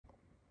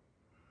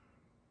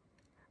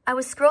I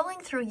was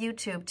scrolling through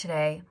YouTube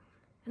today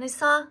and I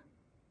saw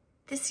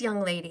this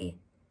young lady.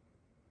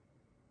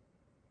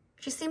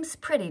 She seems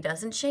pretty,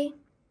 doesn't she?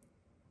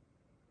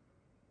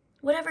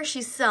 Whatever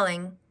she's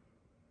selling,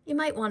 you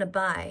might want to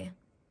buy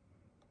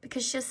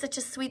because she has such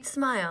a sweet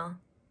smile.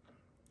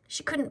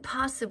 She couldn't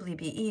possibly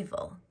be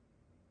evil.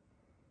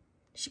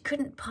 She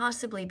couldn't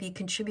possibly be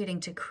contributing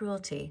to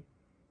cruelty,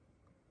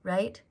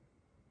 right?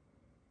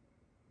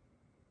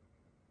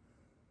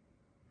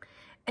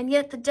 And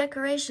yet the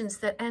decorations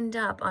that end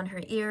up on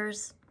her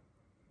ears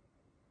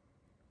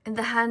and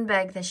the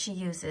handbag that she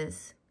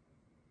uses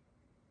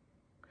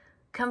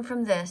come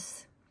from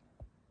this.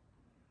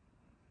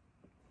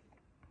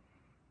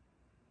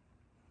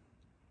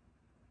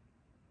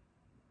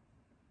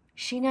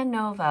 Sheena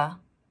Nova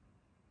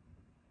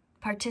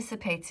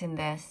participates in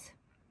this.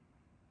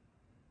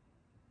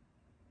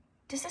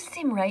 Does this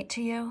seem right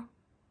to you?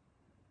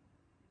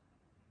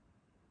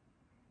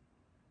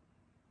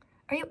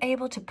 Are you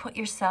able to put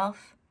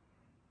yourself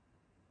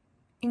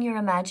in your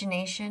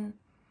imagination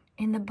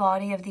in the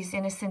body of these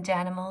innocent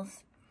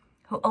animals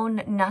who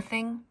own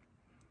nothing?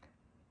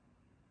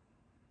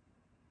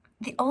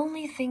 The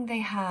only thing they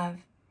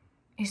have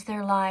is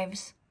their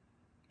lives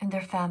and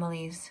their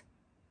families.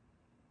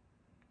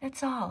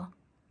 That's all.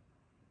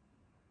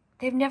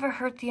 They've never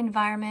hurt the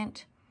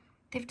environment.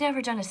 They've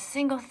never done a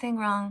single thing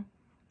wrong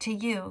to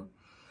you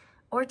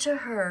or to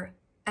her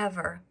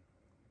ever.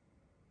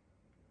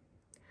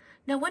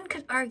 Now, one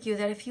could argue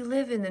that if you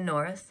live in the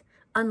north,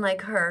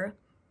 unlike her,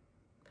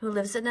 who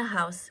lives in a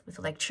house with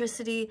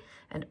electricity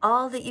and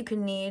all that you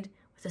can need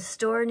with a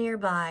store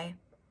nearby,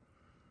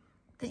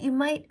 that you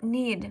might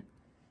need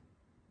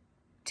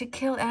to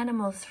kill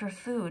animals for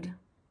food.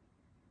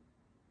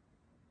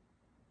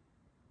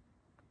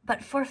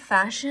 But for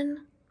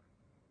fashion?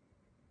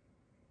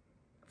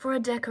 For a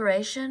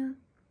decoration?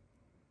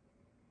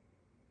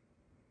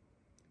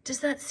 Does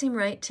that seem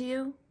right to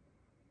you?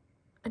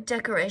 A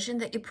decoration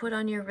that you put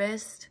on your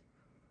wrist?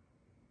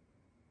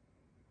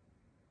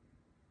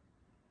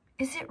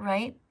 Is it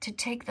right to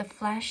take the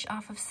flesh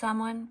off of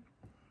someone?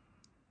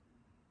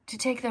 To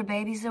take their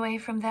babies away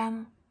from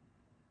them?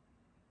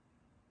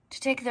 To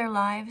take their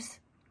lives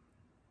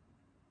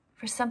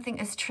for something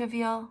as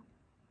trivial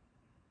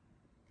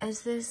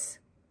as this?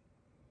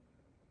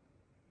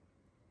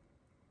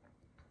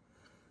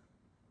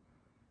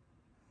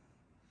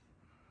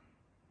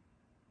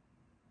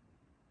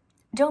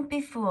 Don't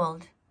be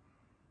fooled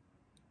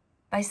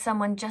by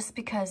someone just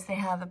because they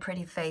have a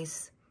pretty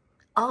face.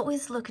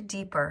 Always look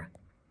deeper.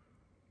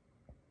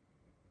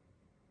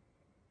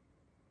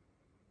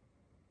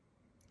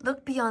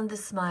 Look beyond the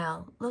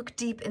smile. Look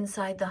deep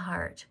inside the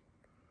heart.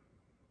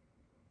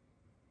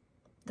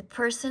 The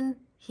person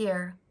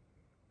here,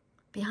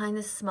 behind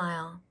the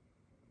smile,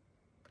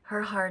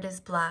 her heart is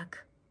black,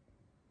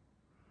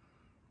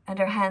 and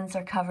her hands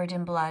are covered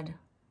in blood.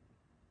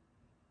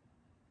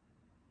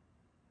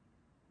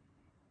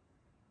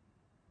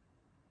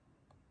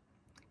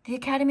 The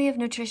Academy of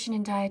Nutrition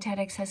and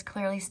Dietetics has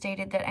clearly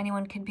stated that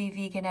anyone can be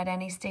vegan at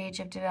any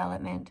stage of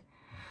development.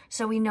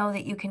 So we know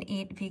that you can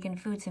eat vegan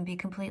foods and be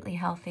completely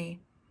healthy.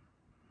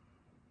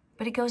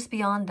 But it goes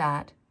beyond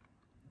that.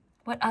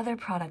 What other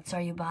products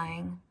are you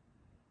buying?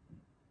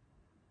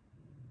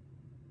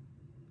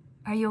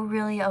 Are you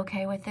really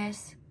okay with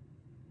this?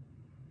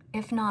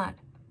 If not,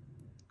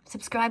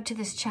 subscribe to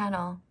this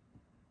channel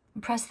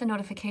and press the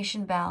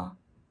notification bell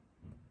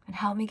and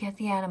help me get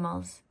the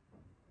animals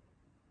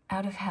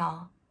out of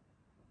hell.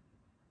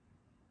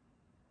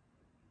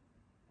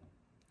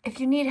 If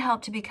you need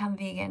help to become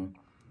vegan,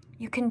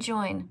 you can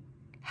join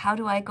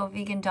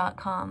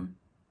howdoigovegan.com.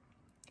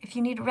 If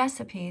you need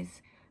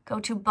recipes, go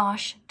to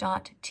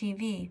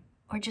bosch.tv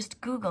or just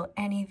Google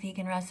any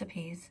vegan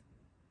recipes.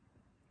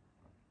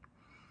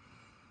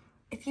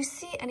 If you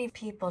see any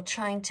people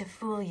trying to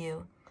fool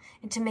you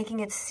into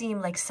making it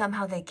seem like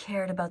somehow they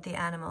cared about the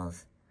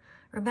animals,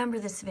 remember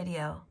this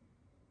video.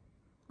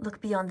 Look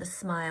beyond the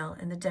smile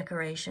and the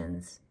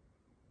decorations.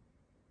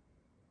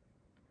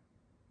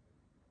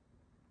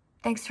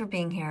 Thanks for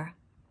being here.